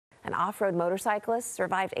An off-road motorcyclist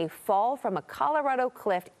survived a fall from a Colorado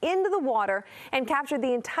cliff into the water and captured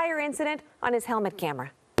the entire incident on his helmet camera.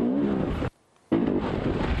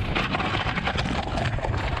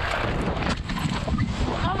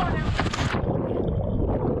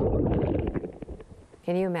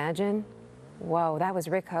 Can you imagine? Whoa, that was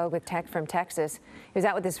Rick Hogue from Texas. He was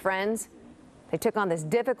out with his friends. They took on this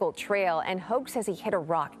difficult trail, and Hogue says he hit a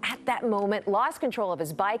rock at that moment, lost control of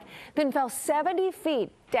his bike, then fell 70 feet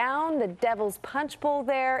down the Devil's Punch Bowl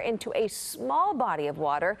there into a small body of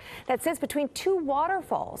water that sits between two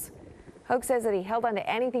waterfalls. Hogue says that he held on to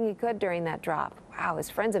anything he could during that drop. Wow, his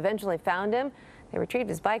friends eventually found him. They retrieved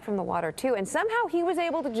his bike from the water too, and somehow he was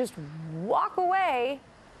able to just walk away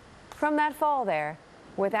from that fall there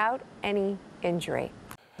without any injury.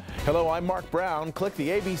 Hello, I'm Mark Brown. Click the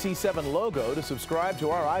ABC7 logo to subscribe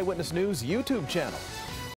to our Eyewitness News YouTube channel.